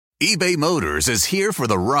eBay Motors is here for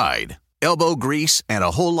the ride. Elbow grease and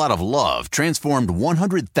a whole lot of love transformed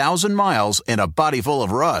 100,000 miles and a body full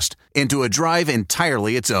of rust into a drive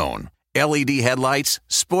entirely its own. LED headlights,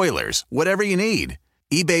 spoilers, whatever you need.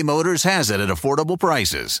 eBay Motors has it at affordable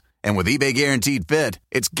prices. And with eBay Guaranteed Fit,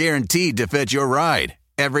 it's guaranteed to fit your ride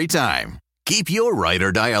every time. Keep your ride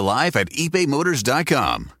or die alive at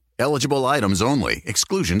ebaymotors.com. Eligible items only.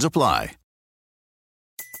 Exclusions apply.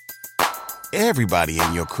 Everybody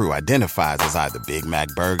in your crew identifies as either Big Mac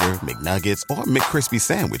Burger, McNuggets, or McCrispy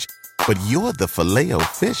Sandwich. But you're the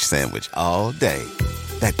Filet-O-Fish Sandwich all day.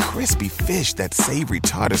 That crispy fish, that savory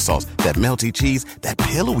tartar sauce, that melty cheese, that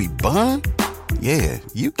pillowy bun. Yeah,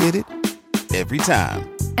 you get it. Every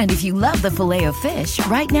time. And if you love the Filet-O-Fish,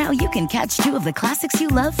 right now you can catch two of the classics you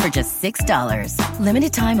love for just $6.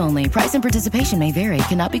 Limited time only. Price and participation may vary.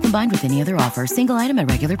 Cannot be combined with any other offer. Single item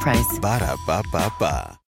at regular price.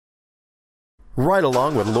 Ba-da-ba-ba-ba. Right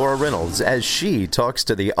along with Laura Reynolds as she talks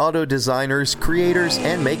to the auto designers, creators,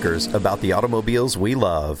 and makers about the automobiles we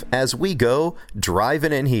love as we go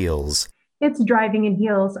driving in heels. It's Driving in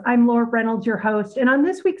Heels. I'm Laura Reynolds, your host. And on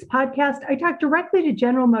this week's podcast, I talk directly to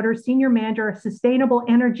General Motors Senior Manager of Sustainable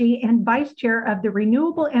Energy and Vice Chair of the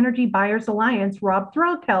Renewable Energy Buyers Alliance, Rob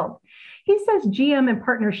Threlkeld. He says GM and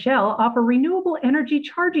partner Shell offer renewable energy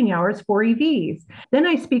charging hours for EVs. Then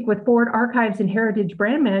I speak with Ford Archives and Heritage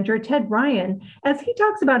Brand Manager Ted Ryan as he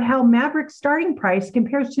talks about how Maverick's starting price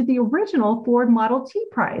compares to the original Ford Model T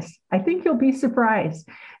price. I think you'll be surprised.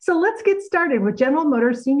 So let's get started with General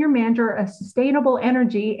Motors Senior Manager of Sustainable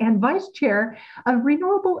Energy and Vice Chair of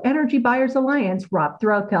Renewable Energy Buyers Alliance, Rob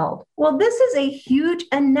Threlkeld. Well, this is a huge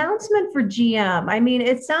announcement for GM. I mean,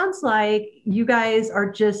 it sounds like you guys are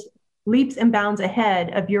just leaps and bounds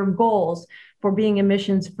ahead of your goals for being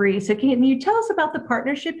emissions free. So can you tell us about the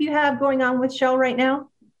partnership you have going on with Shell right now?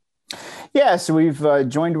 Yeah, so we've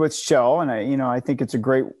joined with Shell, and I think it's a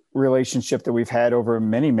great relationship that we've had over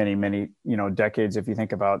many decades. If you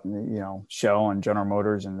think about Shell and General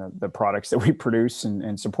Motors and the products that we produce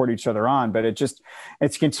and support each other on, but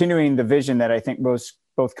it's continuing the vision that I think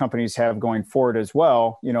both companies have going forward as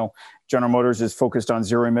well. General Motors is focused on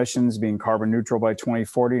zero emissions, being carbon neutral by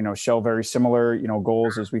 2040. Shell, very similar,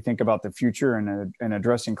 goals as we think about the future and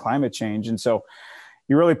addressing climate change. And so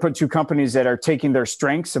you really put two companies that are taking their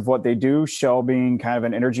strengths of what they do, Shell being kind of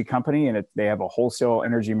an energy company, and they have a wholesale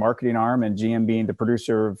energy marketing arm, and GM being the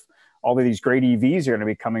producer of all of these great EVs are going to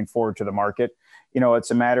be coming forward to the market.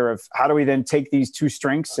 It's a matter of how do we then take these two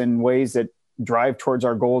strengths in ways that drive towards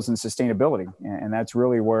our goals and sustainability. And that's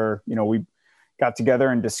really where, we got together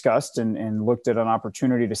and discussed and looked at an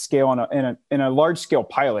opportunity to scale in a large scale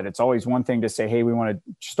pilot. It's always one thing to say, hey, we want to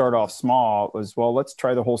start off small. It was, well, let's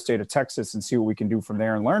try the whole state of Texas and see what we can do from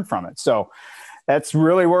there and learn from it. So that's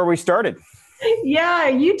really where we started. Yeah,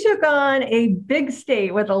 you took on a big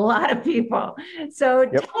state with a lot of people. So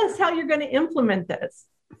Yep. Tell us how you're going to implement this.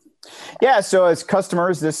 Yeah, so as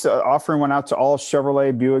customers, this offering went out to all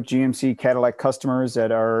Chevrolet, Buick, GMC, Cadillac customers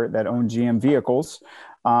that own GM vehicles.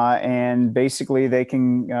 And basically they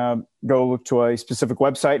can go to a specific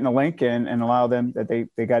website and a link and allow them that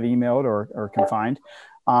they got emailed or can find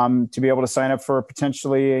to be able to sign up for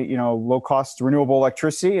potentially, low cost renewable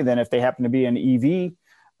electricity. And then if they happen to be an EV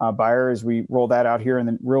buyer, as we roll that out here in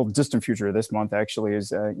the real distant future this month, actually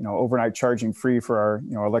is, overnight charging free for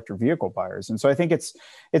our, electric vehicle buyers. And so I think it's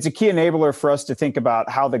a key enabler for us to think about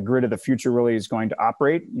how the grid of the future really is going to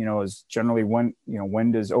operate, is generally when,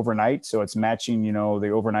 wind is overnight. So it's matching, the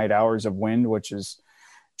overnight hours of wind, which is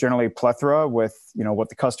generally plethora with, what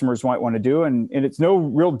the customers might want to do. And it's no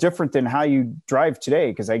real different than how you drive today,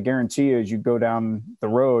 because I guarantee you, as you go down the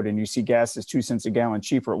road and you see gas is 2 cents a gallon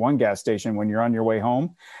cheaper at one gas station, when you're on your way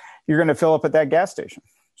home, you're going to fill up at that gas station.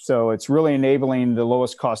 So it's really enabling the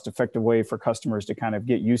lowest cost effective way for customers to kind of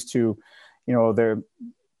get used to, their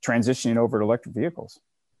transitioning over to electric vehicles.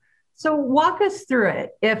 So walk us through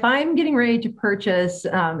it. If I'm getting ready to purchase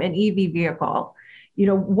an EV vehicle,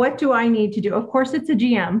 what do I need to do? Of course, it's a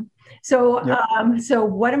GM. So, Yep. So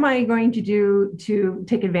what am I going to do to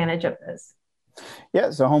take advantage of this? Yeah,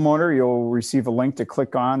 as a homeowner, you'll receive a link to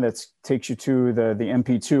click on that takes you to the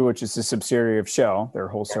MP2, which is a subsidiary of Shell, their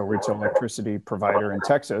wholesale retail electricity provider in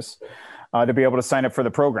Texas, to be able to sign up for the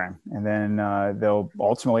program. And then they'll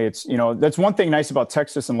ultimately, that's one thing nice about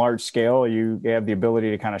Texas and large scale. You have the ability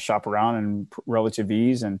to kind of shop around in relative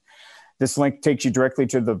ease. And this link takes you directly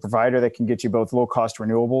to the provider that can get you both low cost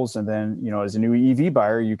renewables. And then, as a new EV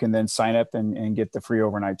buyer, you can then sign up and get the free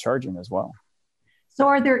overnight charging as well. So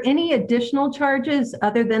are there any additional charges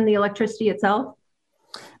other than the electricity itself?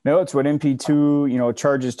 No, it's what MP2,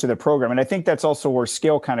 charges to the program. And I think that's also where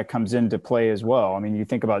scale kind of comes into play as well. I mean, you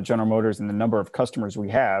think about General Motors and the number of customers we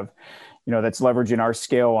have, that's leveraging our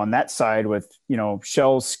scale on that side with,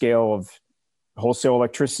 Shell's scale of wholesale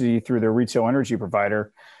electricity through their retail energy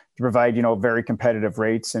provider to provide, very competitive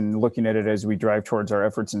rates, and looking at it as we drive towards our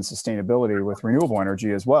efforts in sustainability with renewable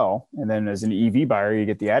energy as well. And then as an EV buyer, you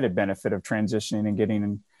get the added benefit of transitioning and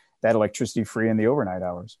getting that electricity free in the overnight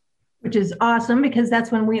hours. Which is awesome, because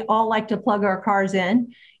that's when we all like to plug our cars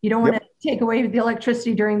in. You don't want to take away the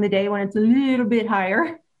electricity during the day when it's a little bit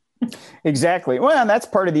higher. Exactly. Well, and that's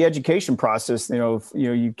part of the education process.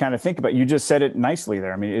 You kind of think about, you just said it nicely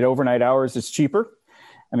there. I mean, at overnight hours, it's cheaper.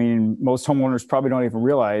 I mean, most homeowners probably don't even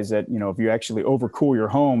realize that, if you actually overcool your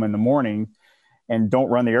home in the morning and don't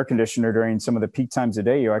run the air conditioner during some of the peak times of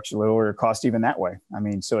day, you actually lower your cost even that way. I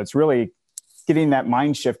mean, so it's really getting that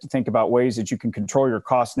mind shift to think about ways that you can control your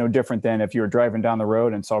costs, no different than if you were driving down the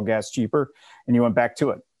road and saw gas cheaper and you went back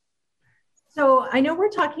to it. So I know we're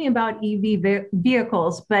talking about EV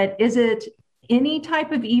vehicles, but is it any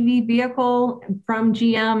type of EV vehicle from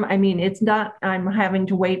GM? I mean, it's not, I'm having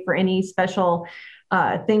to wait for any special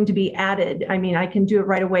thing to be added. I mean, I can do it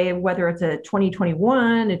right away, whether it's a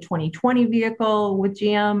 2021, a 2020 vehicle with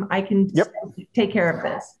GM, I can take care of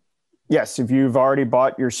this. Yes, if you've already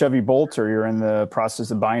bought your Chevy Bolt, or you're in the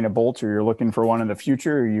process of buying a Bolt, or you're looking for one in the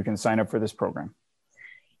future, you can sign up for this program.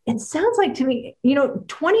 It sounds like to me,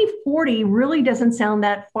 2040 really doesn't sound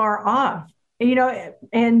that far off,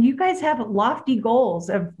 and you guys have lofty goals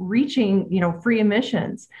of reaching, free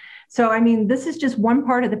emissions. So, I mean, this is just one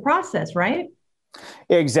part of the process, right?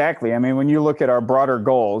 Exactly. I mean, when you look at our broader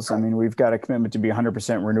goals, I mean, we've got a commitment to be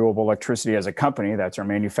 100% renewable electricity as a company. That's our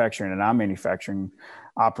manufacturing and non-manufacturing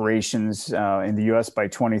operations in the US by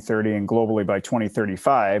 2030 and globally by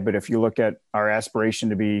 2035. But if you look at our aspiration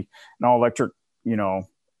to be an all-electric,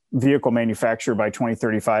 vehicle manufacturer by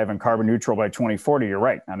 2035 and carbon neutral by 2040, you're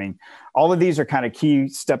right. I mean, all of these are kind of key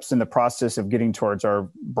steps in the process of getting towards our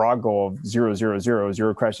broad goal of zero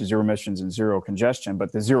crashes, zero emissions, and zero congestion.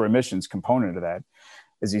 But the zero emissions component of that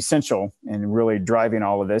is essential in really driving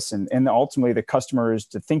all of this. And ultimately the customers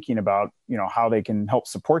to thinking about, how they can help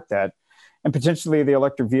support that, and potentially the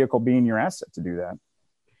electric vehicle being your asset to do that.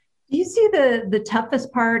 Do you see the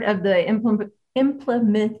toughest part of the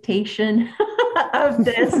implementation of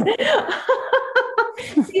this?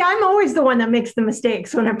 See, I'm always the one that makes the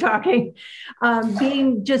mistakes when I'm talking.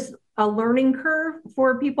 Being just a learning curve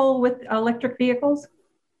for people with electric vehicles?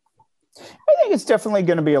 I think it's definitely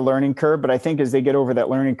going to be a learning curve, but I think as they get over that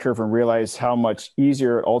learning curve and realize how much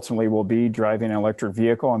easier it ultimately will be driving an electric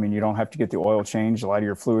vehicle. I mean, you don't have to get the oil changed. A lot of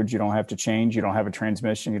your fluids you don't have to change. You don't have a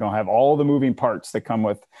transmission. You don't have all the moving parts that come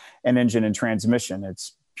with an engine and transmission.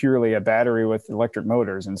 It's purely a battery with electric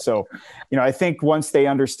motors. And so, I think once they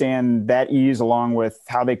understand that ease, along with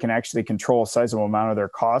how they can actually control a sizable amount of their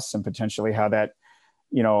costs, and potentially how that,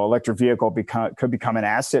 electric vehicle could become an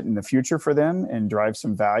asset in the future for them and drive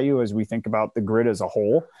some value as we think about the grid as a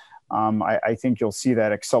whole, I think you'll see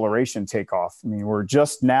that acceleration take off. I mean, we're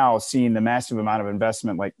just now seeing the massive amount of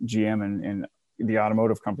investment like GM and the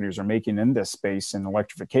automotive companies are making in this space in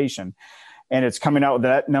electrification. And it's coming out with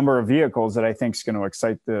that number of vehicles that I think is going to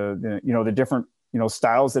excite the different,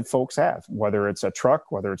 styles that folks have, whether it's a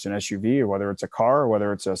truck, whether it's an SUV, or whether it's a car, or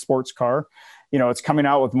whether it's a sports car. It's coming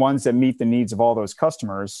out with ones that meet the needs of all those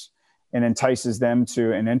customers and entices them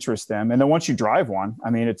to and interests them. And then once you drive one, I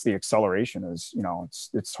mean, it's the acceleration is,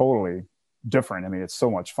 it's totally different. I mean, it's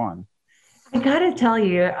so much fun. I got to tell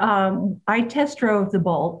you, I test drove the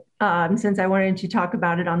Bolt since I wanted to talk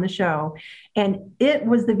about it on the show. And it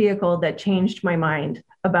was the vehicle that changed my mind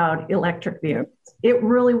about electric vehicles. It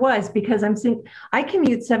really was, because I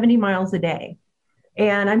commute 70 miles a day.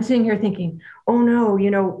 And I'm sitting here thinking, oh no,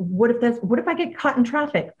 what if I get caught in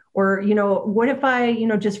traffic? Or, what if I,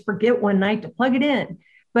 just forget one night to plug it in?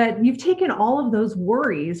 But you've taken all of those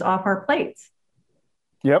worries off our plates.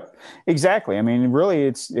 Yep, exactly. I mean, really,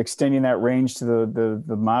 it's extending that range to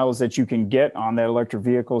the miles that you can get on that electric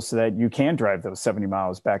vehicle so that you can drive those 70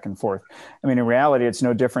 miles back and forth. I mean, in reality, it's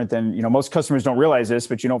no different than, most customers don't realize this,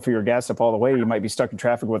 but you don't fill your gas up all the way. You might be stuck in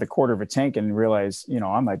traffic with a quarter of a tank and realize,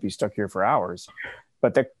 I might be stuck here for hours.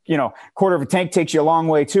 But the, quarter of a tank takes you a long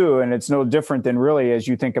way too. And it's no different than really, as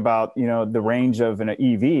you think about, the range of an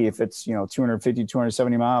EV, if it's, 250,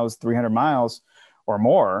 270 miles, 300 miles, or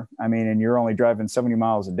more, I mean, and you're only driving 70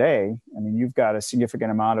 miles a day, I mean, you've got a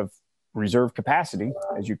significant amount of reserve capacity,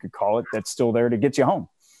 as you could call it, that's still there to get you home.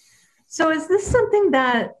 So is this something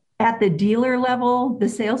that at the dealer level, the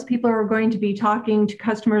salespeople are going to be talking to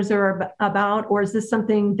customers about, or is this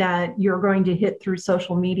something that you're going to hit through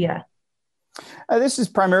social media? This has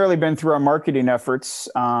primarily been through our marketing efforts,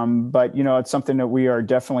 but it's something that we are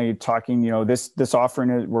definitely talking. This offering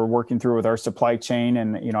that we're working through with our supply chain,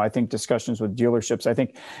 and I think discussions with dealerships. I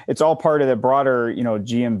think it's all part of the broader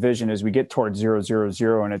GM vision as we get towards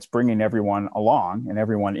 000, and it's bringing everyone along and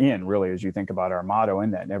everyone in. Really, as you think about our motto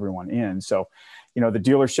in that, and everyone in. So, the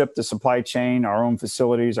dealership, the supply chain, our own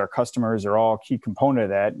facilities, our customers are all a key component of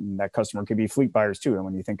that, and that customer could be fleet buyers too. And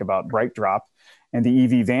when you think about BrightDrop and the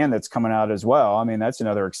EV van that's coming out as well, I mean, that's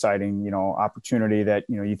another exciting, opportunity that,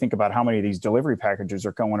 you think about how many of these delivery packages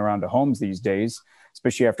are going around to homes these days,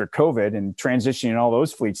 especially after COVID, and transitioning all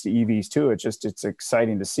those fleets to EVs too. It's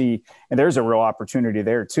exciting to see. And there's a real opportunity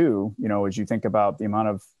there too, as you think about the amount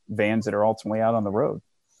of vans that are ultimately out on the road.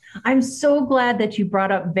 I'm so glad that you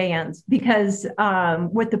brought up vans, because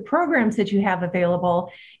with the programs that you have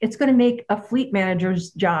available, it's going to make a fleet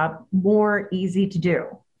manager's job more easy to do.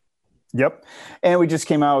 Yep. And we just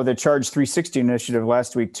came out with a Charge 360 initiative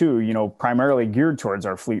last week too, primarily geared towards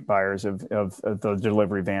our fleet buyers of the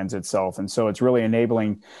delivery vans itself. And so it's really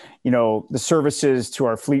enabling, the services to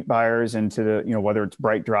our fleet buyers and to the, whether it's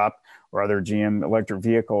BrightDrop or other GM electric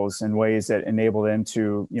vehicles, in ways that enable them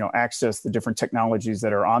to, access the different technologies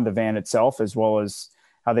that are on the van itself, as well as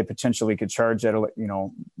how they potentially could charge that,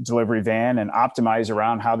 delivery van and optimize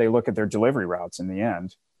around how they look at their delivery routes in the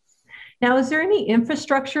end. Now, is there any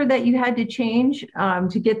infrastructure that you had to change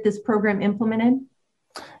to get this program implemented?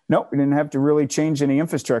 No, we didn't have to really change any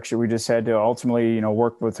infrastructure. We just had to ultimately,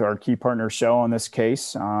 work with our key partner Shell in this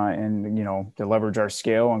case, and to leverage our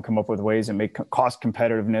scale and come up with ways that make cost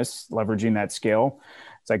competitiveness, leveraging that scale.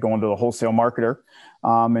 It's like going to the wholesale marketer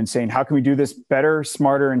and saying, how can we do this better,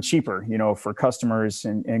 smarter, and cheaper, for customers,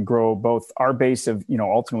 and grow both our base of,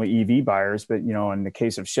 ultimately EV buyers. But, in the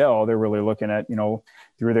case of Shell, they're really looking at,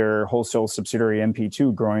 through their wholesale subsidiary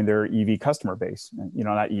MP2, growing their EV customer base,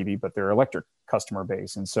 not EV, but their electric customer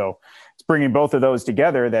base. And so it's bringing both of those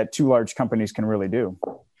together that two large companies can really do.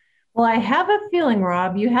 Well, I have a feeling,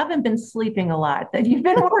 Rob, you haven't been sleeping a lot, that you've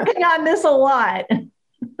been working on this a lot.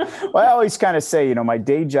 Well, I always kind of say, my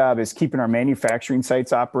day job is keeping our manufacturing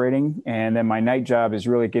sites operating. And then my night job is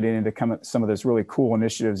really getting into some of this really cool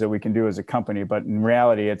initiatives that we can do as a company. But in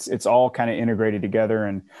reality, it's all kind of integrated together.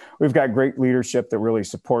 And we've got great leadership that really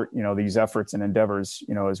support, these efforts and endeavors,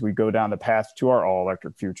 as we go down the path to our all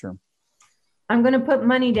electric future. I'm going to put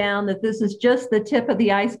money down that this is just the tip of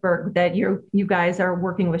the iceberg that you guys are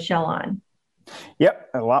working with Shell on.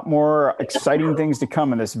 Yep. A lot more exciting things to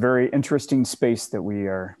come in this very interesting space that we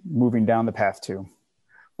are moving down the path to.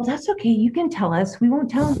 Well, that's okay. You can tell us. We won't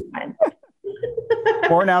tell anyone.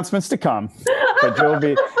 More announcements to come. But you'll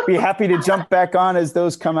be happy to jump back on as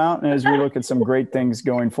those come out and as we look at some great things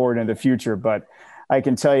going forward in the future. But I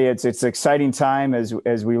can tell you it's an exciting time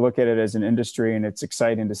as we look at it as an industry, and it's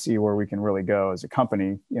exciting to see where we can really go as a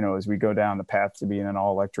company, as we go down the path to being an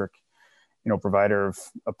all-electric provider of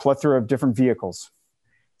a plethora of different vehicles.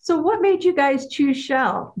 So what made you guys choose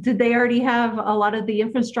Shell? Did they already have a lot of the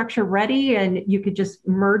infrastructure ready and you could just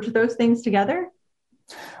merge those things together?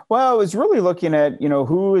 Well, I was really looking at,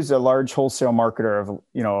 who is a large wholesale marketer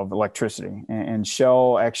of electricity. And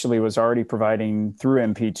Shell actually was already providing through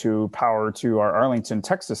MP2 power to our Arlington,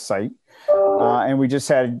 Texas site. And we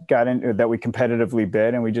just got into that, we competitively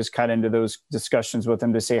bid, and we just got into those discussions with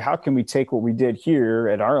them to say, how can we take what we did here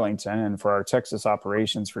at Arlington and for our Texas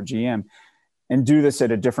operations for GM and do this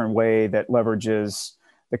at a different way that leverages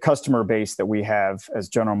the customer base that we have as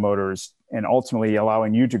General Motors, and ultimately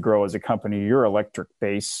allowing you to grow as a company, your electric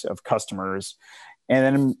base of customers. And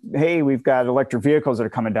then, hey, we've got electric vehicles that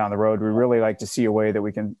are coming down the road. We really like to see a way that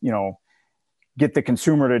we can, get the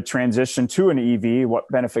consumer to transition to an EV. What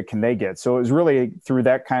benefit can they get? So it was really through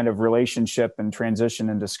that kind of relationship and transition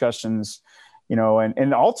and discussions,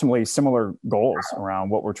 and ultimately similar goals around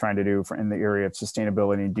what we're trying to do in the area of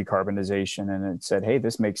sustainability and decarbonization. And it said, hey,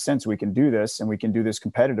 this makes sense. We can do this, and we can do this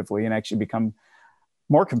competitively and actually become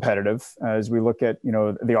more competitive as we look at,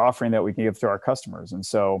 the offering that we can give to our customers. And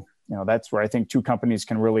so, that's where I think two companies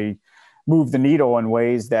can really move the needle in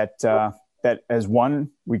ways that as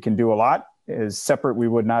one, we can do a lot. As separate, we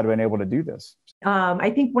would not have been able to do this. I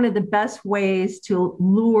think one of the best ways to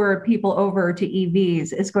lure people over to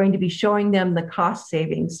EVs is going to be showing them the cost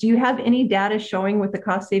savings. Do you have any data showing what the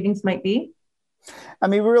cost savings might be? I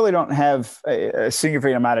mean, we really don't have a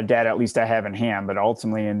significant amount of data, at least I have in hand, but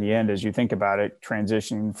ultimately in the end, as you think about it,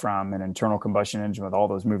 transitioning from an internal combustion engine with all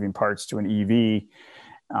those moving parts to an EV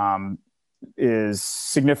is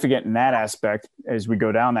significant in that aspect as we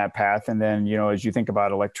go down that path. And then, as you think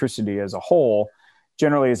about electricity as a whole,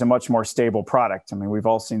 generally is a much more stable product. I mean, we've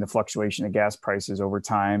all seen the fluctuation of gas prices over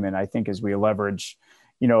time. And I think as we leverage,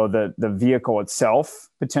 the vehicle itself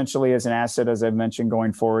potentially as an asset, as I've mentioned,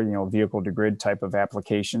 going forward, vehicle to grid type of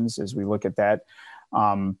applications as we look at that.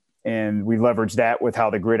 And we leverage that with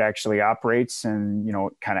how the grid actually operates and,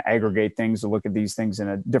 kind of aggregate things to look at these things in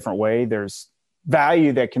a different way. There's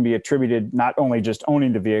value that can be attributed not only just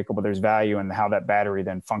owning the vehicle, but there's value in how that battery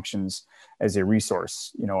then functions as a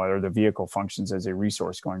resource, or the vehicle functions as a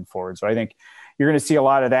resource going forward. So I think you're going to see a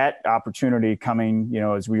lot of that opportunity coming,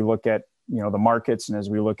 as we look at, the markets and as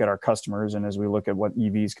we look at our customers and as we look at what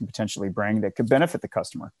EVs can potentially bring that could benefit the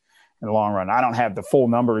customer in the long run. I don't have the full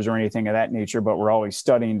numbers or anything of that nature, but we're always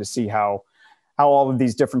studying to see how all of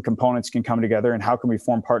these different components can come together and how can we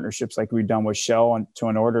form partnerships like we've done with Shell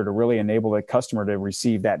in order to really enable the customer to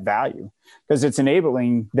receive that value, because it's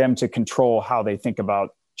enabling them to control how they think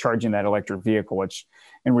about charging that electric vehicle, which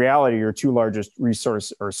in reality, your two largest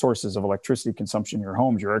resource or sources of electricity consumption in your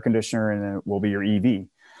homes, your air conditioner, and then it will be your EV.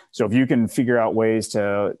 So if you can figure out ways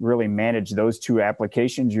to really manage those two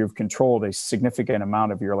applications, you've controlled a significant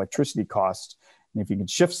amount of your electricity cost. And if you can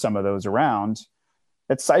shift some of those around,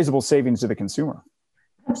 that's sizable savings to the consumer.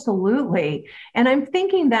 Absolutely. And I'm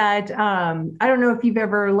thinking that, I don't know if you've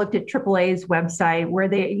ever looked at AAA's website where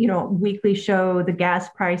they, weekly show the gas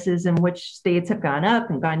prices and which states have gone up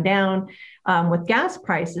and gone down with gas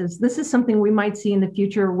prices. This is something we might see in the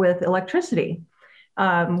future with electricity.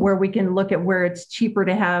 Where we can look at where it's cheaper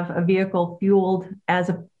to have a vehicle fueled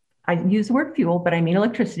I use the word fuel, but I mean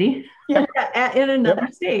electricity in another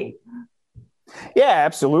state. Yeah,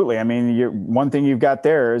 absolutely. I mean, one thing you've got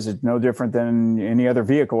there is it's no different than any other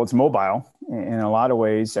vehicle. It's mobile in a lot of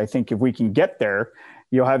ways. I think if we can get there,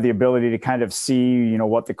 you'll have the ability to kind of see,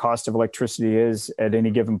 what the cost of electricity is at any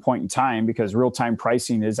given point in time, because real-time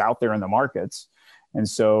pricing is out there in the markets. And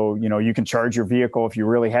so, you can charge your vehicle if you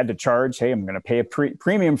really had to charge. Hey, I'm going to pay a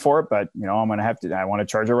premium for it, but, I want to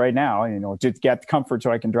charge it right now, to get the comfort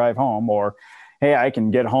so I can drive home. Or, hey, I can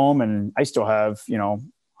get home and I still have,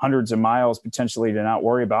 hundreds of miles potentially to not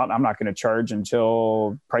worry about. I'm not going to charge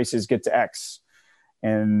until prices get to X.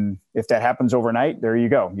 And if that happens overnight, there you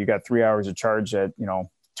go. You got 3 hours of charge at,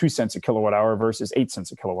 2 cents a kilowatt hour versus 8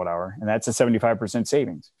 cents a kilowatt hour. And that's a 75%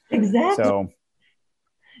 savings. Exactly. So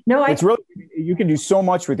it's really, you can do so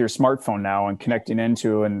much with your smartphone now and connecting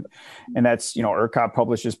into, and that's, ERCOT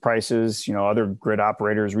publishes prices, other grid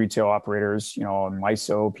operators, retail operators,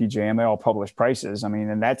 MISO, PJM, they all publish prices. I mean,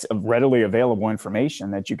 and that's readily available information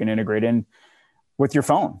that you can integrate in with your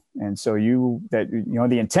phone. And so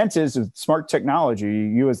the intent is with smart technology,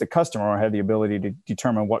 you as the customer have the ability to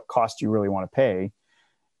determine what cost you really want to pay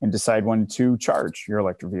and decide when to charge your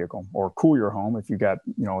electric vehicle or cool your home. If you got,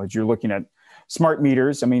 as you're looking at smart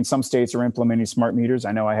meters. I mean, some states are implementing smart meters.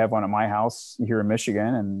 I know I have one at my house here in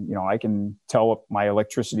Michigan, and I can tell what my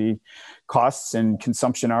electricity costs and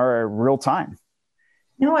consumption are real time.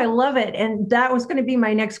 I love it. And that was going to be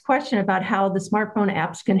my next question about how the smartphone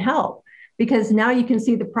apps can help, because now you can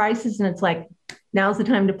see the prices and it's like, now's the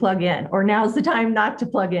time to plug in, or now's the time not to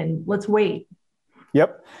plug in. Let's wait.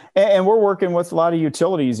 Yep. And we're working with a lot of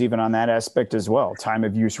utilities even on that aspect as well, time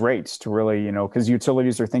of use rates to really, because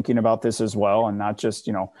utilities are thinking about this as well, and not just,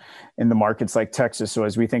 in the markets like Texas. So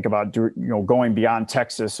as we think about, going beyond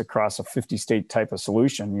Texas across a 50-state type of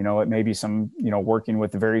solution, it may be some, working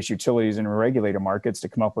with the various utilities and regulated markets to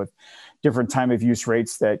come up with different time of use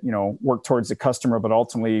rates that, work towards the customer, but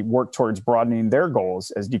ultimately work towards broadening their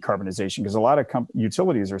goals as decarbonization, because a lot of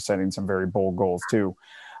utilities are setting some very bold goals too.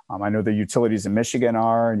 I know the utilities in Michigan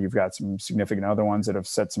are, and you've got some significant other ones that have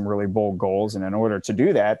set some really bold goals. And in order to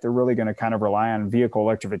do that, they're really going to kind of rely on vehicle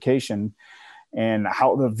electrification and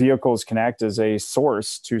how the vehicles can act as a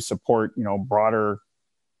source to support, broader,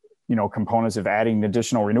 components of adding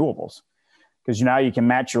additional renewables. Because now you can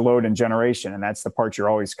match your load and generation. And that's the part you're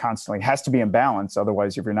always constantly has to be in balance.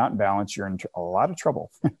 Otherwise, if you're not in balance, you're in a lot of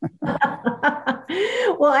trouble.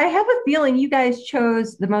 Well, I have a feeling you guys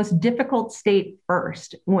chose the most difficult state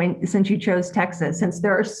first since you chose Texas, since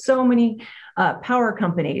there are so many power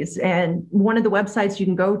companies. And one of the websites you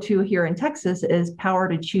can go to here in Texas is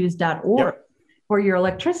powertochoose.org Yep. for your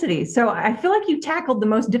electricity. So I feel like you tackled the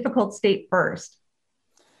most difficult state first.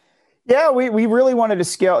 Yeah, we really wanted to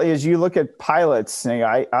scale. As you look at pilots,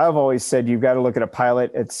 I've always said you've got to look at a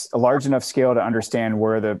pilot. It's a large enough scale to understand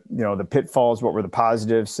where the pitfalls, what were the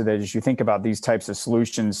positives, so that as you think about these types of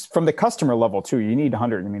solutions from the customer level too, you need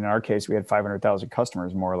 100. I mean, in our case, we had 500,000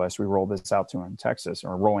 customers more or less. We rolled this out to in Texas,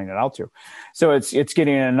 or rolling it out to. So it's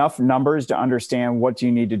getting enough numbers to understand what do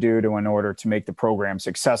you need to do in order to make the program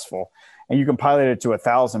successful. And you can pilot it to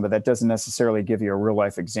 1,000, but that doesn't necessarily give you a real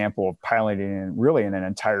life example of piloting really in an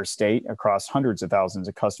entire state across hundreds of thousands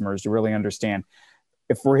of customers to really understand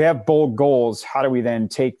if we have bold goals, how do we then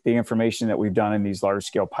take the information that we've done in these large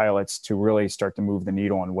scale pilots to really start to move the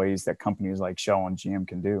needle in ways that companies like Shell and GM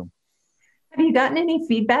can do? Have you gotten any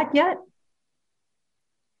feedback yet?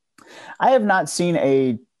 I have not seen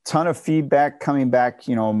a ton of feedback coming back,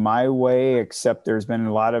 my way, except there's been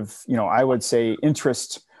a lot of, I would say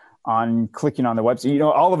interest on clicking on the website.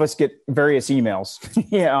 All of us get various emails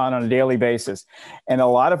on a daily basis. And a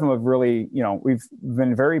lot of them have really, we've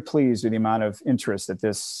been very pleased with the amount of interest that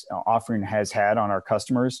this offering has had on our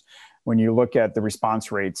customers. When you look at the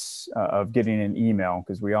response rates of getting an email,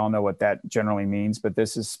 because we all know what that generally means, but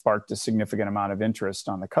this has sparked a significant amount of interest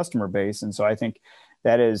on the customer base. And so I think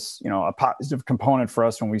that is, a positive component for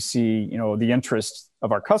us when we see, the interest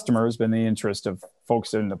of our customers, but the interest of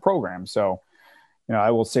folks in the program. So, I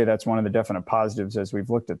will say that's one of the definite positives as we've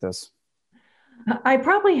looked at this. I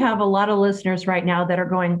probably have a lot of listeners right now that are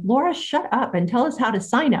going, Laura, shut up and tell us how to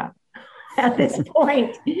sign up at this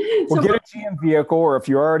point. Well, get a GM vehicle, or if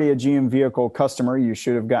you're already a GM vehicle customer, you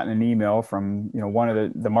should have gotten an email from, one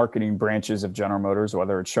of the marketing branches of General Motors,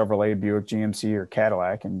 whether it's Chevrolet, Buick, GMC, or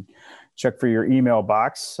Cadillac, and check for your email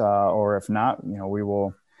box. Or if not,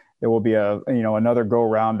 there will be another go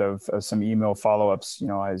round of some email follow-ups,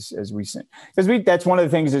 as we send, because that's one of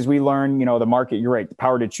the things as we learn, the market, you're right,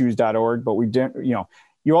 powertochoose.org, but we didn't,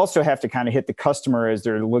 you also have to kind of hit the customer as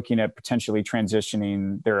they're looking at potentially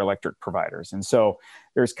transitioning their electric providers. And so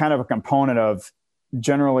there's kind of a component of,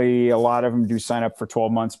 generally a lot of them do sign up for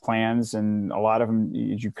 12 months plans, and a lot of them,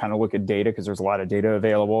 you kind of look at data because there's a lot of data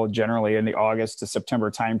available. Generally in the August to September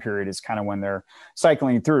time period is kind of when they're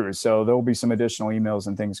cycling through. So there'll be some additional emails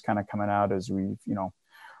and things kind of coming out as we,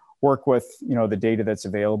 work with, the data that's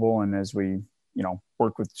available, and as we,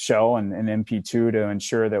 work with Shell and MP2 to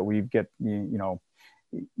ensure that we get the,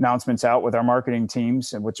 announcements out with our marketing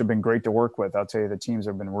teams, and which have been great to work with. I'll tell you, the teams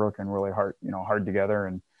have been working really hard, hard together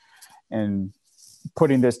and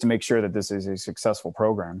putting this to make sure that this is a successful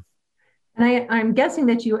program. And I'm guessing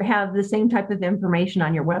that you have the same type of information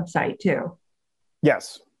on your website too.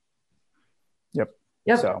 Yes. Yep.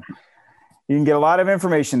 So you can get a lot of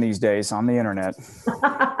information these days on the internet.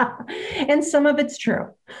 And some of it's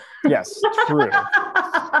true. Yes, true.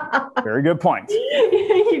 Very good point.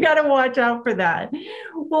 You got to watch out for that.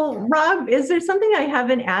 Well, Rob, is there something I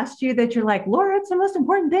haven't asked you that you're like, Laura, it's the most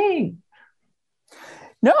important thing?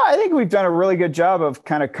 No, I think we've done a really good job of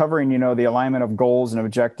kind of covering, the alignment of goals and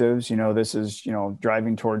objectives. This is,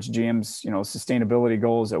 driving towards GM's, sustainability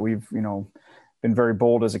goals that we've, been very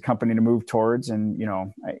bold as a company to move towards. And,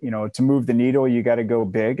 to move the needle, you got to go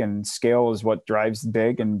big, and scale is what drives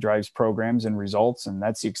big and drives programs and results. And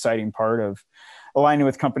that's the exciting part of aligning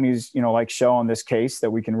with companies, like Shell in this case,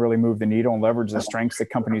 that we can really move the needle and leverage the strengths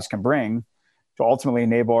that companies can bring to ultimately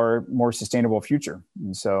enable our more sustainable future.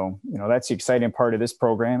 And so, that's the exciting part of this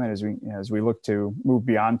program. And as we look to move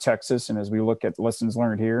beyond Texas, and as we look at lessons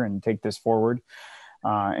learned here and take this forward,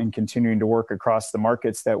 and continuing to work across the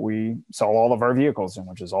markets that we sell all of our vehicles in,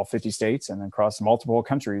 which is all 50 states and across multiple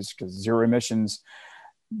countries, because zero emissions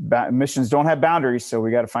don't have boundaries. So we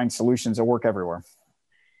got to find solutions that work everywhere.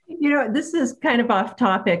 This is kind of off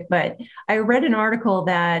topic, but I read an article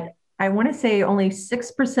that I want to say only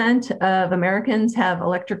 6% of Americans have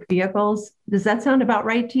electric vehicles. Does that sound about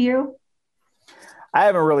right to you? I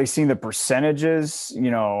haven't really seen the percentages,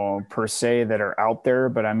 per se that are out there.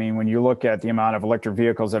 But I mean, when you look at the amount of electric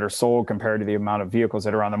vehicles that are sold compared to the amount of vehicles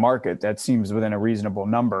that are on the market, that seems within a reasonable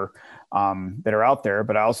number that are out there.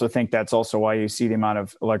 But I also think that's also why you see the amount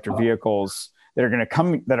of electric vehicles that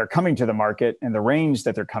are coming to the market, and the range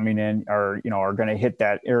that they're coming in are going to hit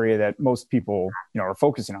that area that most people, are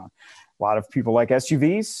focusing on. A lot of people like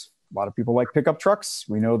SUVs. A lot of people like pickup trucks.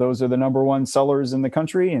 We know those are the number one sellers in the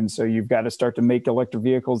country. And so you've got to start to make electric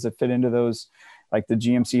vehicles that fit into those, like the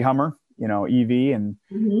GMC Hummer, EV, and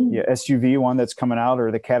the SUV one that's coming out, or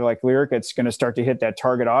the Cadillac Lyriq. It's going to start to hit that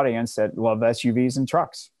target audience that love SUVs and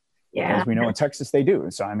trucks. Yeah. As we know in Texas, they do.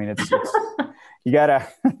 So, I mean, it's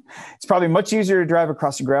it's probably much easier to drive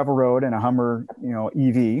across a gravel road in a Hummer,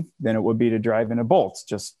 EV than it would be to drive in a Bolt,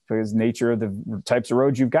 just because nature of the types of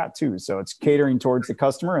roads you've got too. So it's catering towards the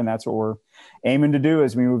customer, and that's what we're aiming to do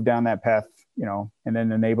as we move down that path, and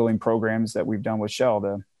then enabling programs that we've done with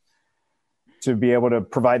Shell to be able to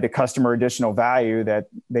provide the customer additional value that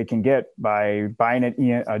they can get by buying a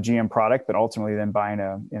GM product, but ultimately then buying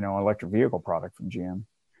an electric vehicle product from GM.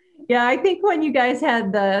 Yeah, I think when you guys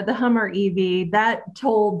had the Hummer EV, that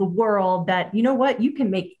told the world that, you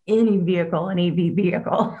can make any vehicle an EV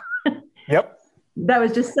vehicle. Yep. That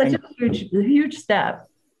was just such a huge step.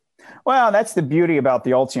 Well, that's the beauty about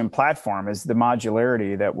the Ultium platform is the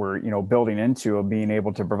modularity that we're, building into of being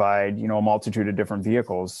able to provide, a multitude of different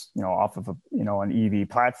vehicles, off of, an EV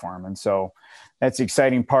platform. And so that's the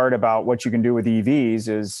exciting part about what you can do with EVs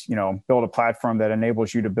is, build a platform that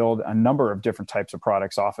enables you to build a number of different types of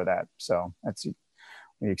products off of that. So that's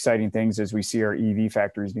the exciting things as we see our EV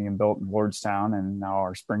factories being built in Lordstown and now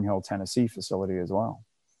our Spring Hill, Tennessee facility as well.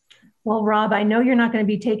 Well, Rob, I know you're not going to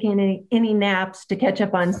be taking any naps to catch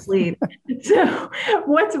up on sleep. So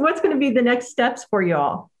what's going to be the next steps for you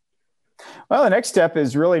all? Well, the next step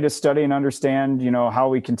is really to study and understand, how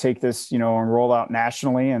we can take this, and roll out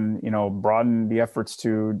nationally and, broaden the efforts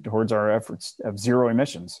towards our efforts of zero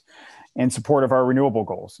emissions in support of our renewable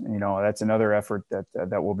goals. That's another effort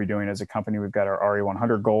that we'll be doing as a company. We've got our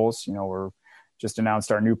RE100 goals. We're just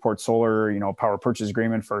announced our Newport Solar, power purchase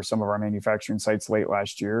agreement for some of our manufacturing sites late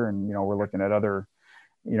last year. And, we're looking at other,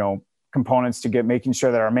 components to making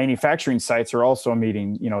sure that our manufacturing sites are also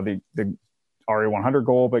meeting, the RE100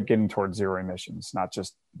 goal, but getting towards zero emissions,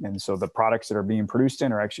 and so the products that are being produced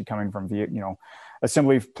in are actually coming from,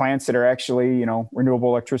 assembly plants that are actually, renewable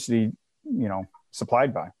electricity,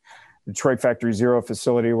 supplied by. Detroit Factory Zero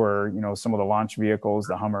facility where, some of the launch vehicles,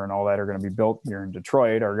 the Hummer and all that are going to be built here in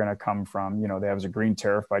Detroit are going to come from, they have a green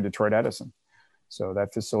tariff by Detroit Edison. So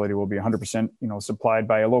that facility will be 100%, supplied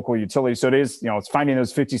by a local utility. So it is, it's finding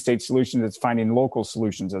those 50-state solutions. It's finding local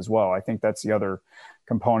solutions as well. I think that's the other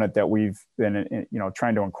component that we've been,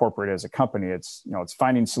 trying to incorporate as a company. It's, it's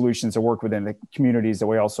finding solutions that work within the communities that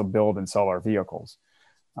we also build and sell our vehicles.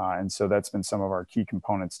 And so that's been some of our key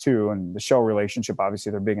components too. And the Shell relationship,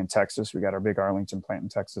 obviously they're big in Texas. We got our big Arlington plant in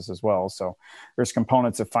Texas as well. So there's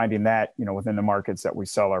components of finding that, within the markets that we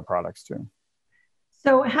sell our products to.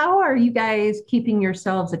 So how are you guys keeping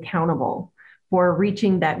yourselves accountable for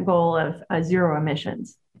reaching that goal of zero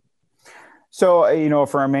emissions? So,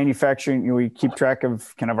 for our manufacturing, we keep track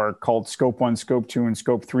of kind of our called scope 1, scope 2, and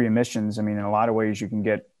scope 3 emissions. I mean, in a lot of ways you can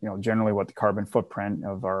get, generally what the carbon footprint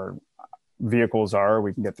of our vehicles are.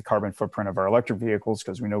 We can get the carbon footprint of our electric vehicles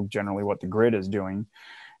because we know generally what the grid is doing.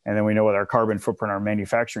 And then we know what our carbon footprint, our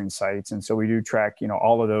manufacturing sites. And so we do track,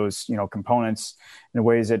 all of those, components in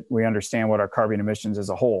ways that we understand what our carbon emissions as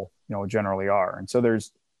a whole, generally are. And so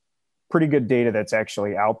there's pretty good data that's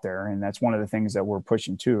actually out there. And that's one of the things that we're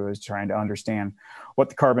pushing to is trying to understand what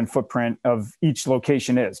the carbon footprint of each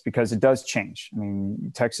location is, because it does change. I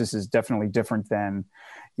mean, Texas is definitely different than,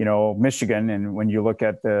 Michigan. And when you look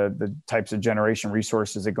at the types of generation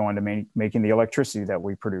resources that go into making the electricity that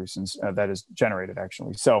we produce and that is generated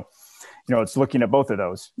actually. So, it's looking at both of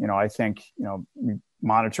those. I think, we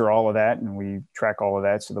monitor all of that and we track all of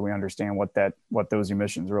that so that we understand what those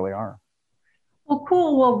emissions really are. Well,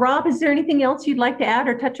 cool. Well, Rob, is there anything else you'd like to add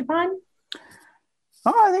or touch upon?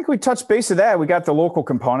 Oh, I think we touched base of that. We got the local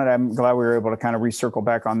component. I'm glad we were able to kind of recircle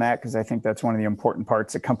back on that because I think that's one of the important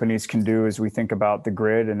parts that companies can do as we think about the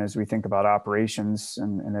grid and as we think about operations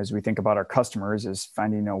and as we think about our customers is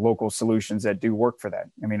finding local solutions that do work for that.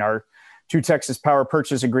 I mean, our 2 Texas power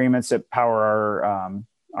purchase agreements that power our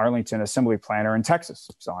Arlington assembly plant are in Texas.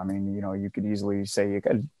 So, I mean, you could easily say you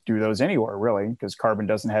could do those anywhere really because carbon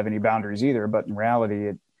doesn't have any boundaries either. But in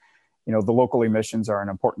reality, the local emissions are an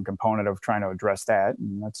important component of trying to address that.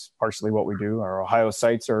 And that's partially what we do. Our Ohio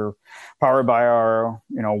sites are powered by our,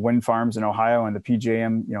 wind farms in Ohio and the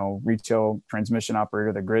PJM, retail transmission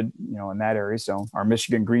operator, the grid, in that area. So our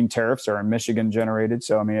Michigan green tariffs are in Michigan generated.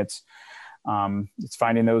 So, I mean, it's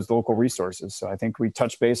finding those local resources. So I think we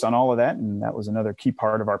touched base on all of that. And that was another key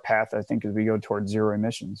part of our path, I think, as we go towards zero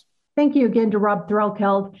emissions. Thank you again to Rob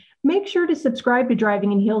Threlkeld. Make sure to subscribe to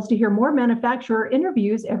Driving in Heels to hear more manufacturer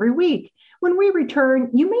interviews every week. When we return,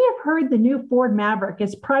 you may have heard the new Ford Maverick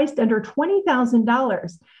is priced under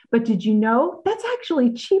 $20,000. But did you know that's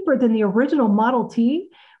actually cheaper than the original Model T?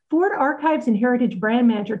 Ford Archives and Heritage Brand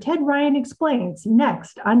Manager Ted Ryan explains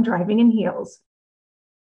next on Driving in Heels.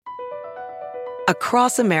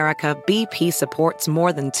 Across America, BP supports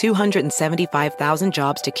more than 275,000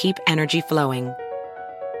 jobs to keep energy flowing.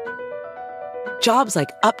 Jobs like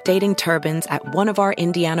updating turbines at one of our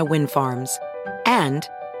Indiana wind farms and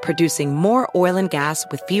producing more oil and gas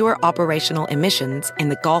with fewer operational emissions in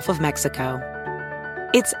the Gulf of Mexico.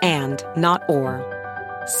 It's and, not or.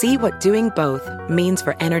 See what doing both means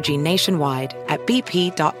for energy nationwide at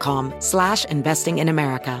bp.com/investing in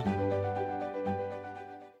America.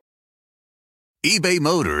 eBay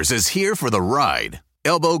Motors is here for the ride.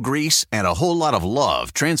 Elbow grease and a whole lot of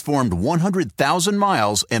love transformed 100,000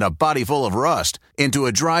 miles and a body full of rust into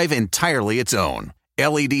a drive entirely its own.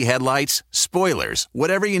 LED headlights, spoilers,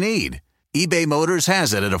 whatever you need. eBay Motors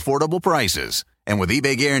has it at affordable prices. And with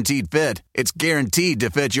eBay Guaranteed Fit, it's guaranteed to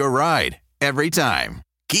fit your ride every time.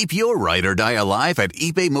 Keep your ride or die alive at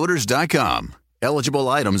ebaymotors.com. Eligible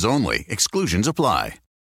items only. Exclusions apply.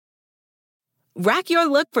 Rack your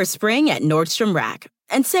look for spring at Nordstrom Rack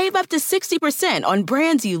and save up to 60% on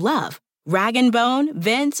brands you love. Rag & Bone,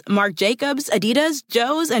 Vince, Marc Jacobs, Adidas,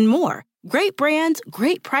 Joe's, and more. Great brands,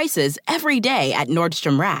 great prices every day at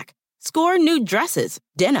Nordstrom Rack. Score new dresses,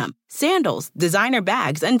 denim, sandals, designer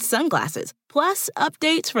bags, and sunglasses, plus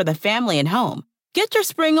updates for the family and home. Get your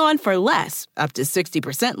spring on for less, up to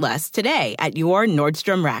 60% less, today at your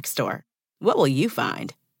Nordstrom Rack store. What will you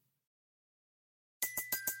find?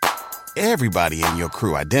 Everybody in your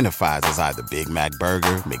crew identifies as either Big Mac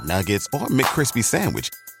Burger, McNuggets, or McCrispy Sandwich.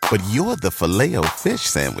 But you're the Filet-O-Fish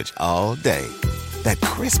Sandwich all day. That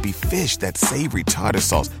crispy fish, that savory tartar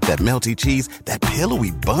sauce, that melty cheese, that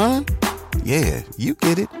pillowy bun. Yeah, you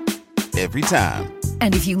get it. Every time.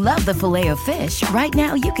 And if you love the Filet-O-Fish, right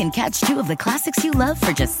now you can catch two of the classics you love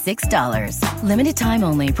for just $6. Limited time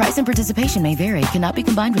only. Price and participation may vary. Cannot be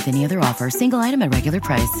combined with any other offer. Single item at regular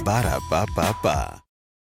price. Ba-da-ba-ba-ba.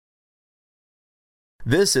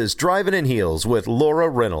 This is Driving in Heels with Laura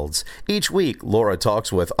Reynolds. Each week, Laura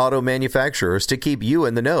talks with auto manufacturers to keep you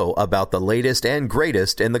in the know about the latest and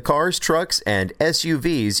greatest in the cars, trucks, and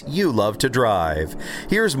SUVs you love to drive.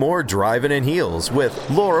 Here's more Driving in Heels with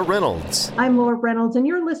Laura Reynolds. I'm Laura Reynolds, and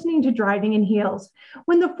you're listening to Driving in Heels.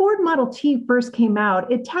 When the Ford Model T first came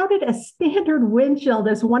out, it touted a standard windshield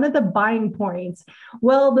as one of the buying points.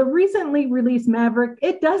 Well, the recently released Maverick,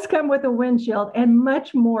 it does come with a windshield and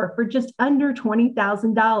much more for just under $20,000.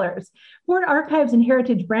 Ford Archives and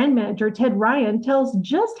Heritage brand manager Ted Ryan tells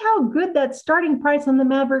just how good that starting price on the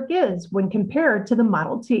Maverick is when compared to the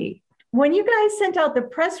Model T. When you guys sent out the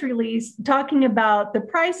press release talking about the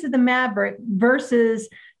price of the Maverick versus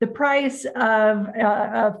the price of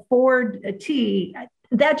a Ford T,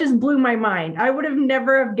 that just blew my mind. I would have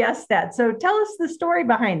never have guessed that. So tell us the story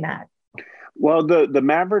behind that. Well, the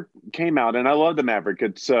Maverick came out, and I love the Maverick.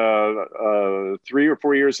 It's 3 or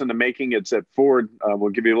 4 years in the making. It's at Ford.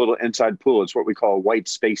 We'll give you a little inside pool. It's what we call a white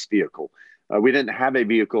space vehicle. We didn't have a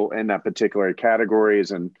vehicle in that particular category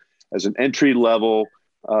as an entry level,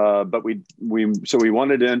 but we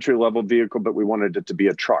wanted an entry level vehicle, but we wanted it to be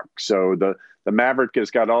a truck. So the Maverick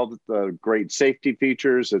has got all the great safety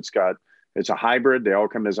features. It's a hybrid. They all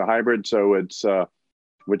come as a hybrid. So it's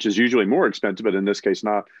which is usually more expensive, but in this case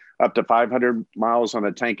not. Up to 500 miles on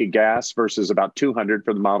a tank of gas versus about 200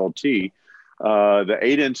 for the Model T. The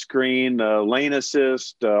 8-inch screen, lane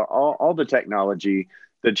assist, all the technology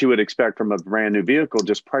that you would expect from a brand new vehicle,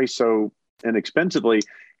 just priced so inexpensively.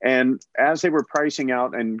 And as they were pricing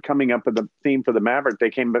out and coming up with the theme for the Maverick,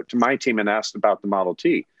 they came back to my team and asked about the Model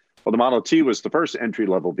T. Well, the Model T was the first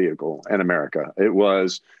entry-level vehicle in America. It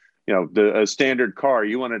was, a standard car.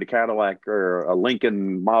 You wanted a Cadillac or a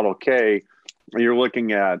Lincoln Model K, you're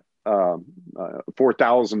looking at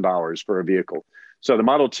 $4,000 for a vehicle. So the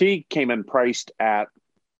Model T came in priced at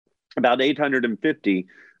about $850.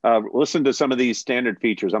 Listen to some of these standard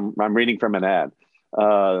features. I'm reading from an ad.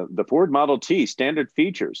 The Ford Model T standard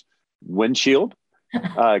features: windshield,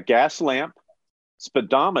 gas lamp,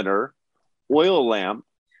 speedometer, oil lamp,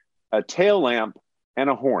 a tail lamp, and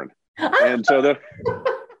a horn. And so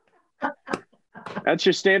that's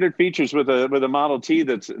your standard features with a Model T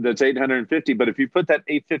that's $850. But if you put that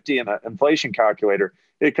 $850 in an inflation calculator,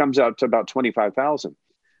 it comes out to about $25,000.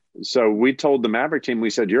 So we told the Maverick team, we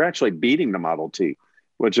said, you're actually beating the Model T,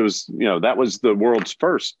 which was, that was the world's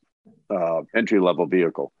first entry level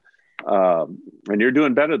vehicle. And you're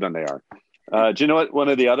doing better than they are. Do you know what one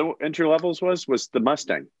of the other entry levels was the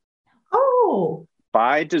Mustang? Oh.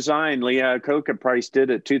 By design, Lee Iacocca priced it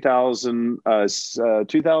at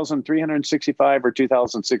 $2,365 or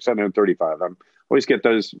 $2,635. I always get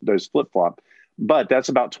those flip flop, but that's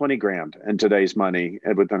about $20,000 in today's money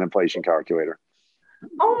with an inflation calculator.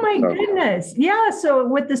 Oh my goodness! Yeah, so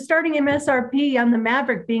with the starting MSRP on the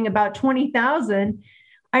Maverick being about $20,000,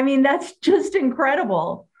 I mean that's just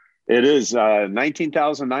incredible. It is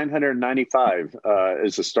 $19,995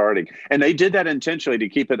 is the starting, and they did that intentionally to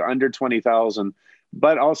keep it under $20,000.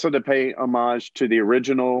 But also to pay homage to the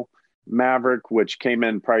original Maverick, which came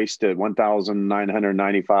in priced at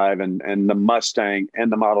 $1,995, and the Mustang and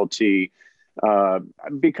the Model T.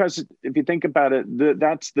 Because if you think about it,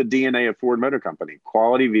 that's the DNA of Ford Motor Company: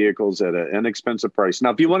 quality vehicles at an inexpensive price.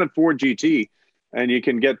 Now, if you want a Ford GT and you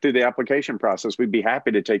can get through the application process, we'd be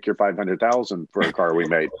happy to take your $500,000 for a car we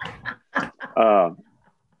made.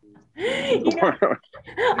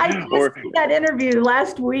 I just did that interview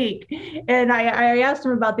last week, and I asked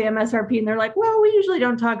them about the MSRP, and they're like, well, we usually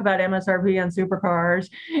don't talk about MSRP on supercars,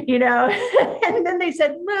 and then they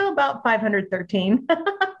said, well, about 513.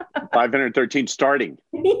 513 starting.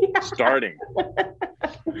 Yeah. Starting.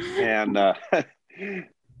 And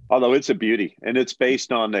although it's a beauty, and it's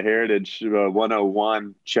based on the Heritage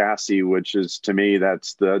 101 chassis, which is, to me,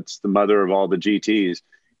 that's the mother of all the GTs.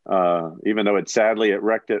 Even though it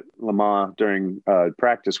wrecked at Le Mans during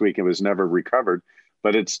practice week, it was never recovered,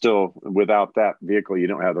 but it's still, without that vehicle, you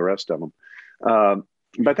don't have the rest of them.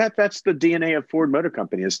 But that's the DNA of Ford Motor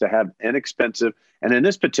Company, is to have inexpensive, and in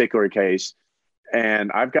this particular case,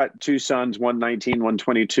 and I've got two sons, one 19, one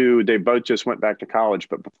 22. They both just went back to college,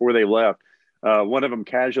 but before they left, one of them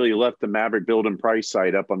casually left the Maverick build and price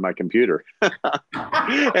site up on my computer.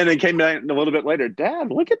 And it came back a little bit later.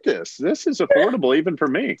 Dad, look at this. This is affordable even for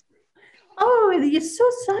me. Oh, you're so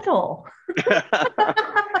subtle.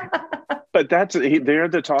 But they're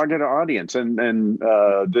the target audience. And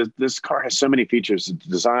this car has so many features. It's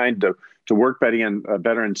designed to work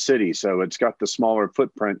better in cities. So it's got the smaller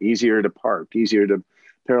footprint, easier to park, easier to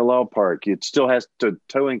parallel park. It still has the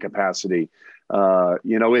towing capacity.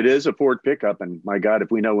 It is a Ford pickup, and my God, if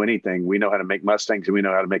we know anything, we know how to make Mustangs and we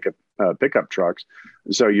know how to make pickup trucks.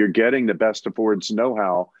 So you're getting the best of Ford's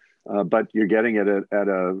know-how, but you're getting it at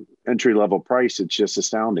a entry-level price. It's just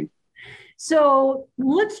astounding. So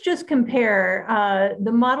let's just compare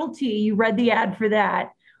the Model T. You read the ad for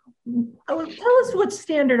that. Tell us what's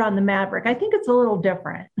standard on the Maverick. I think it's a little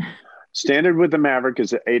different. Standard with the Maverick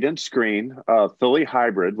is an 8-inch screen, fully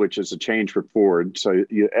hybrid, which is a change for Ford. So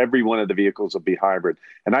every one of the vehicles will be hybrid.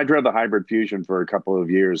 And I drove the hybrid Fusion for a couple of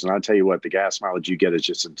years. And I'll tell you what, the gas mileage you get is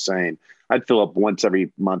just insane. I'd fill up once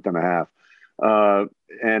every month and a half.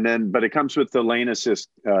 But it comes with the lane assist.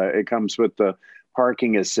 It comes with the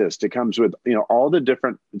parking assist. It comes with, all the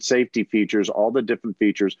different safety features, all the different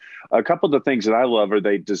features. A couple of the things that I love are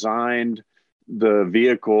they designed the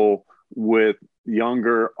vehicle with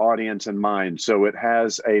younger audience in mind. So it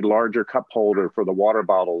has a larger cup holder for the water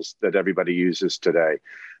bottles that everybody uses today.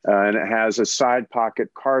 And it has a side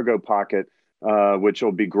pocket, cargo pocket, which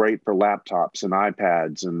will be great for laptops and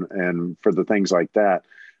iPads and for the things like that.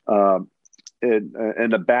 In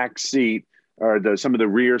the back seat, or some of the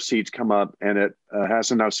rear seats come up, and it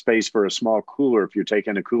has enough space for a small cooler if you're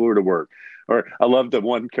taking a cooler to work. Or I love the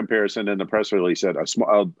one comparison in the press release said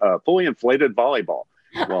a fully inflated volleyball.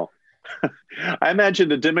 Well, I imagine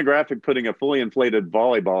the demographic putting a fully inflated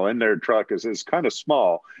volleyball in their truck is kind of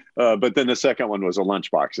small, but then the second one was a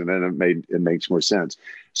lunchbox, and then it makes more sense.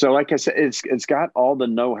 So, like I said, it's got all the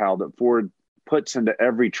know-how that Ford puts into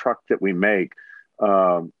every truck that we make.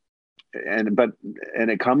 And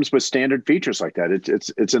it comes with standard features like that.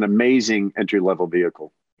 It's an amazing entry-level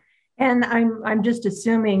vehicle. And I'm just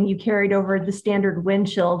assuming you carried over the standard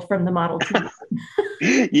windshield from the Model T.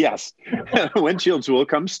 Yes, windshields will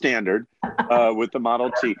come standard with the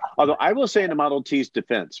Model T. Although I will say, in the Model T's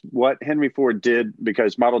defense, what Henry Ford did,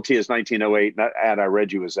 because Model T is 1908, that ad I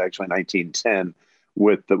read you was actually 1910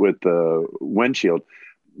 with the windshield.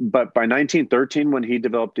 But by 1913, when he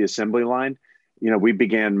developed the assembly line, we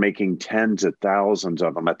began making tens of thousands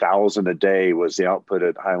of them. 1,000 a day was the output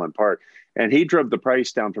at Highland Park. And he drove the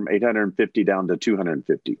price down from $850 down to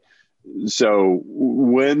 $250. So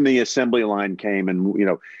when the assembly line came,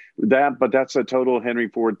 and, but that's a total Henry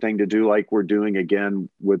Ford thing to do, like we're doing again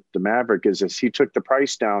with the Maverick, is as he took the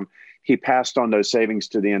price down, he passed on those savings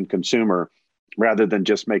to the end consumer rather than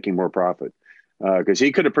just making more profit. Because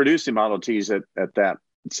he could have produced the Model Ts at that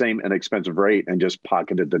same inexpensive rate and just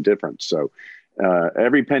pocketed the difference. So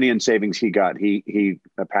every penny in savings he got, he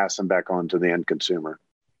passed them back on to the end consumer.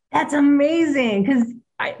 That's amazing, because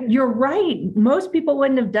you're right. Most people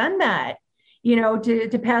wouldn't have done that,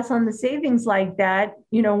 to pass on the savings like that,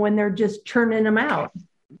 when they're just churning them out.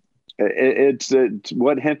 It's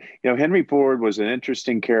what Henry Ford was an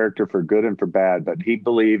interesting character for good and for bad, but he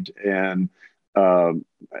believed in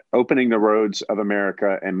opening the roads of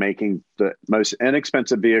America and making the most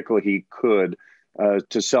inexpensive vehicle he could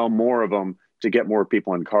to sell more of them, to get more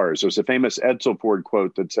people in cars. There's a famous Edsel Ford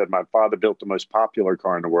quote that said, "My father built the most popular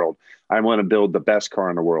car in the world. I want to build the best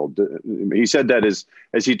car in the world." He said that as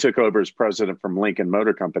he took over as president from Lincoln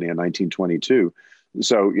Motor Company in 1922.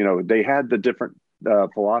 So, they had the different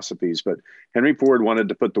philosophies, but Henry Ford wanted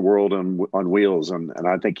to put the world on wheels, and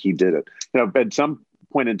I think he did it. At some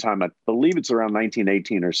point in time, I believe it's around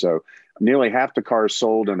 1918 or so, nearly half the cars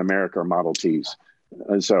sold in America are Model Ts.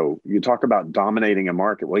 And so you talk about dominating a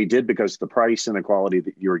market. Well, he did, because the price and the quality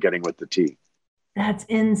that you were getting with the T. That's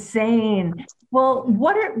insane. Well,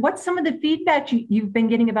 what's some of the feedback you've been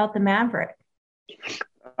getting about the Maverick?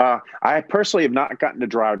 I personally have not gotten to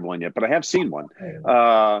drive one yet, but I have seen one.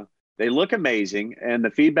 They look amazing. And the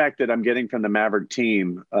feedback that I'm getting from the Maverick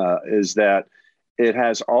team is that it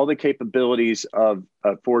has all the capabilities of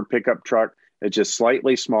a Ford pickup truck. It's just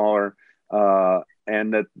slightly smaller.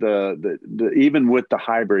 And that the even with the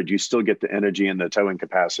hybrid, you still get the energy and the towing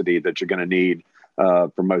capacity that you're going to need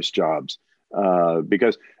for most jobs.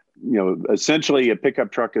 Because, essentially a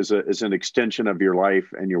pickup truck is an extension of your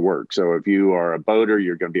life and your work. So if you are a boater,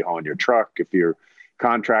 you're going to be hauling your truck. If you're a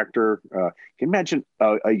contractor, can you imagine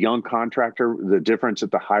a young contractor, the difference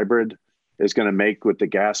that the hybrid is going to make with the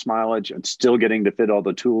gas mileage and still getting to fit all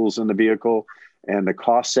the tools in the vehicle and the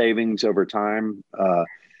cost savings over time?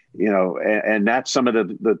 And that's some of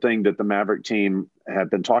the thing that the Maverick team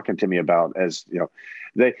have been talking to me about. As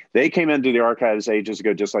they came into the archives ages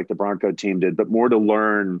ago, just like the Bronco team did, but more to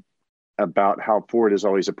learn about how Ford has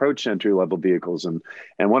always approached entry-level vehicles. And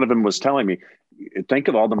one of them was telling me, think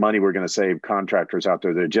of all the money we're going to save contractors out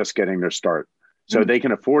there. They're just getting their start. So they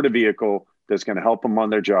can afford a vehicle that's going to help them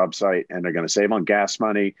on their job site, and they're going to save on gas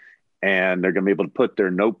money, and they're going to be able to put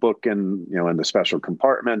their notebook in the special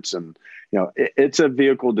compartments. And, it's a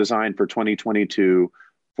vehicle designed for 2022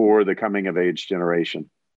 for the coming of age generation.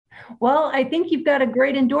 Well, I think you've got a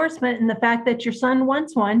great endorsement in the fact that your son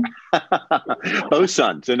wants one. Both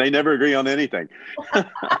sons, and they never agree on anything.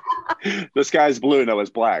 The sky's blue, no, it's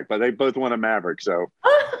black, but they both want a Maverick. So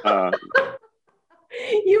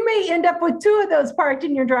you may end up with two of those parked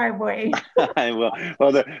in your driveway.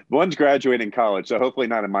 Well, the one's graduating college, so hopefully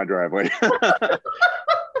not in my driveway.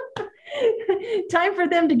 Time for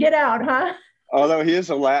them to get out, huh? Although he is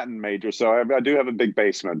a Latin major, so I do have a big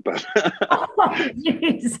basement, but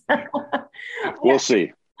We'll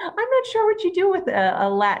see. I'm not sure what you do with a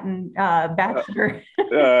Latin bachelor.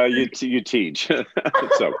 You teach.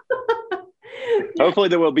 So hopefully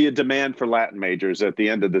there will be a demand for Latin majors at the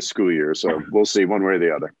end of the school year. So we'll see one way or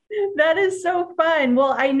the other. That is so fun.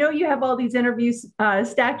 Well, I know you have all these interviews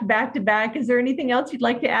stacked back to back. Is there anything else you'd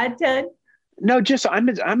like to add, Ted? No, just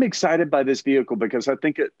I'm excited by this vehicle because I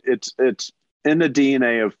think it's in the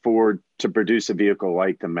DNA of Ford to produce a vehicle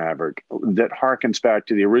like the Maverick that harkens back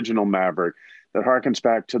to the original Maverick, that harkens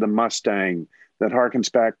back to the Mustang, that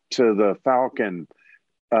harkens back to the Falcon,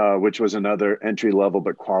 which was another entry-level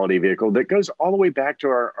but quality vehicle that goes all the way back to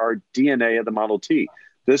our DNA of the Model T.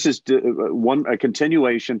 This is a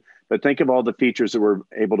continuation, but think of all the features that we're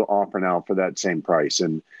able to offer now for that same price.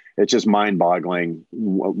 And it's just mind-boggling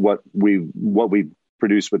what we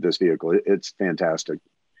produce with this vehicle. It's fantastic.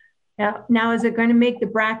 Yeah. Now, is it going to make the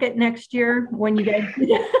bracket next year when you guys?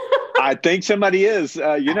 I think somebody is.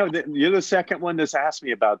 You're the second one that's asked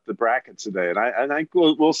me about the brackets today, and I think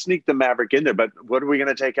we'll sneak the Maverick in there. But what are we going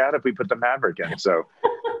to take out if we put the Maverick in? So,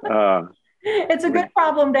 it's a good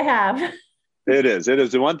problem to have. It is.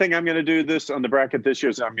 The one thing I'm going to do on the bracket this year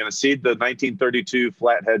is I'm going to seed the 1932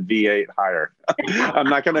 flathead V8 higher. I'm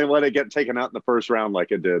not going to let it get taken out in the first round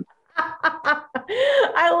like it did.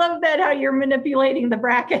 I love that, how you're manipulating the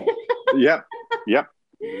bracket. Yep.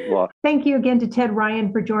 Well, thank you again to Ted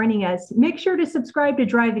Ryan for joining us. Make sure to subscribe to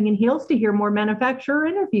Driving in Heels to hear more manufacturer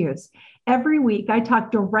interviews. Every week, I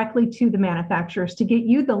talk directly to the manufacturers to get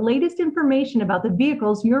you the latest information about the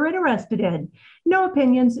vehicles you're interested in. No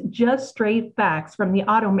opinions, just straight facts from the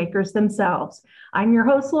automakers themselves. I'm your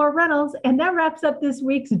host, Laura Reynolds, and that wraps up this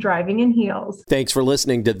week's Driving in Heels. Thanks for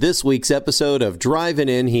listening to this week's episode of Driving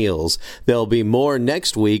in Heels. There'll be more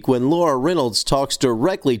next week when Laura Reynolds talks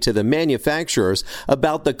directly to the manufacturers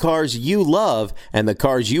about the cars you love and the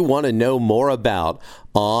cars you want to know more about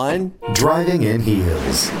on Driving in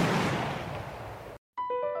Heels.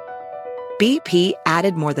 BP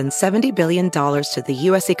added more than $70 billion to the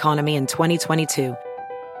U.S. economy in 2022.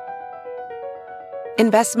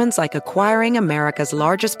 Investments like acquiring America's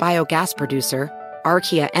largest biogas producer,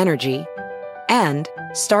 Archaea Energy, and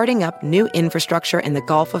starting up new infrastructure in the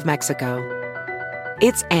Gulf of Mexico.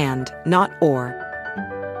 It's and, not or.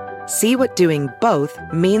 See what doing both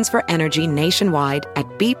means for energy nationwide at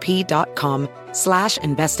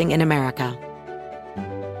bp.com/investing in America.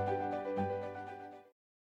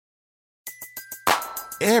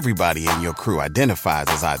 Everybody in your crew identifies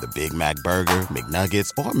as either Big Mac Burger,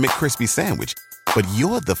 McNuggets, or McCrispy Sandwich. But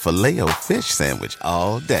you're the Filet-O-Fish Sandwich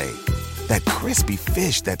all day. That crispy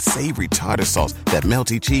fish, that savory tartar sauce, that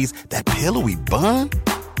melty cheese, that pillowy bun.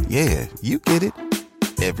 Yeah, you get it.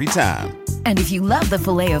 Every time. And if you love the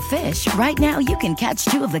Filet-O-Fish, right now you can catch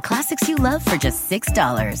two of the classics you love for just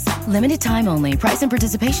 $6. Limited time only. Price and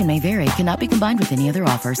participation may vary. Cannot be combined with any other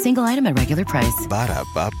offer. Single item at regular price.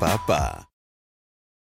 Ba-da-ba-ba-ba.